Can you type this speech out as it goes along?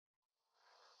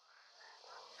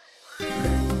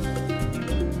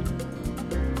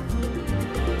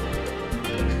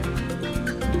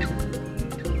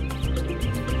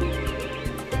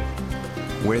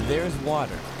Where there's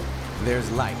water, there's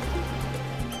life.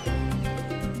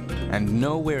 And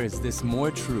nowhere is this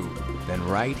more true than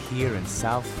right here in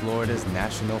South Florida's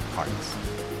national parks.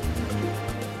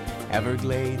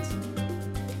 Everglades,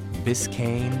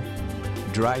 Biscayne,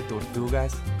 Dry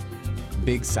Tortugas,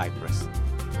 Big Cypress.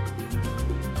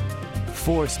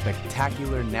 4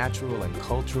 spectacular natural and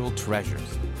cultural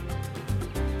treasures.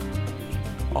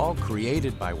 All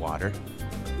created by water,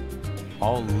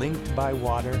 all linked by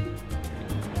water,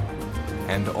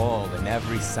 and all in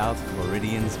every South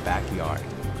Floridian's backyard.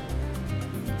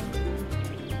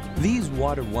 These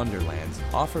water wonderlands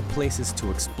offer places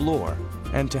to explore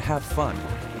and to have fun.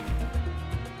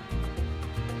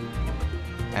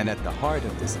 And at the heart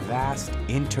of this vast,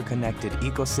 interconnected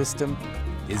ecosystem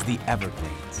is the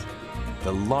Everglades,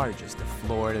 the largest of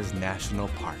Florida's national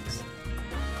parks.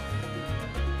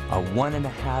 A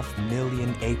 1.5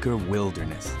 million acre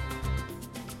wilderness,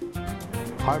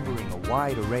 harboring a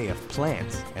wide array of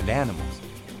plants and animals,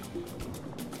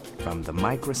 from the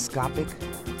microscopic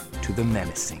to the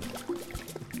menacing.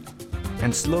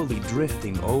 And slowly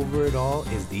drifting over it all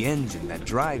is the engine that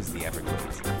drives the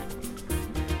Everglades.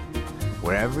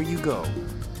 Wherever you go,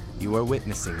 you are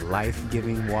witnessing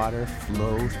life-giving water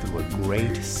flow through a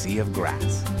great sea of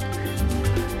grass.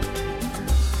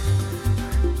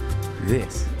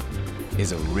 This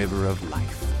is a river of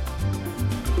life.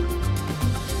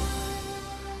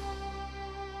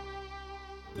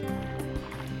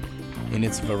 In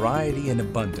its variety and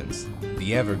abundance,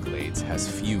 the Everglades has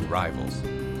few rivals.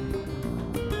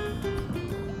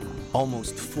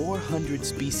 Almost 400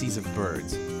 species of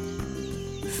birds,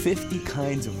 50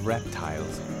 kinds of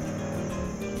reptiles,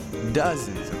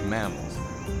 dozens of mammals,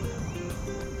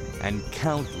 and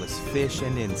countless fish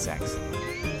and insects.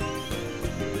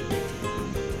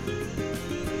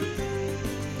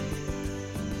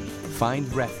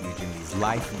 Find refuge in these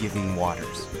life-giving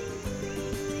waters.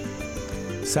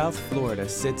 South Florida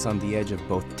sits on the edge of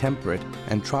both temperate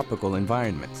and tropical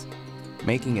environments,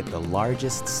 making it the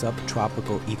largest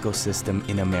subtropical ecosystem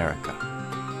in America.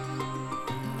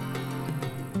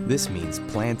 This means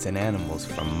plants and animals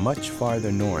from much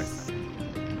farther north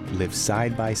live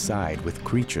side by side with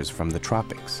creatures from the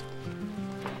tropics.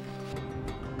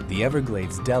 The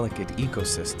Everglades' delicate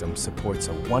ecosystem supports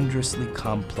a wondrously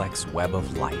complex web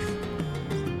of life,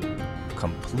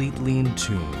 completely in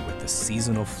tune with the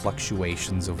seasonal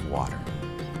fluctuations of water.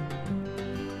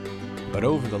 But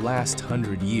over the last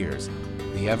 100 years,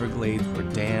 the Everglades were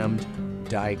dammed,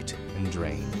 diked, and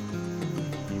drained,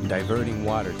 diverting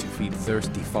water to feed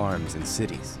thirsty farms and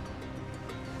cities.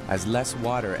 As less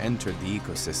water entered the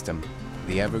ecosystem,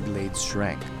 the Everglades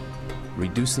shrank,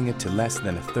 reducing it to less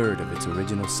than 1/3 of its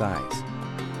original size.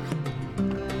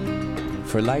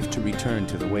 For life to return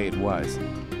to the way it was,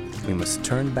 we must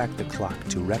turn back the clock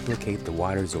to replicate the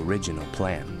water's original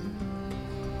plan.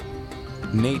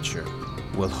 Nature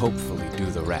will hopefully do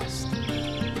the rest.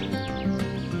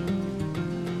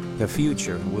 The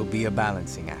future will be a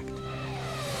balancing act.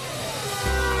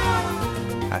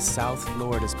 As South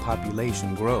Florida's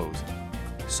population grows,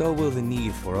 so will the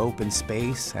need for open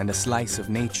space and a slice of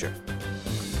nature.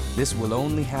 This will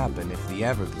only happen if the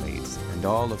Everglades and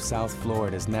all of South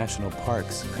Florida's national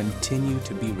parks continue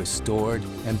to be restored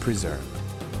and preserved.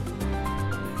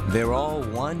 They're all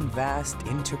one vast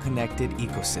interconnected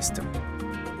ecosystem,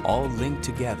 all linked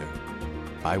together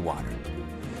by water.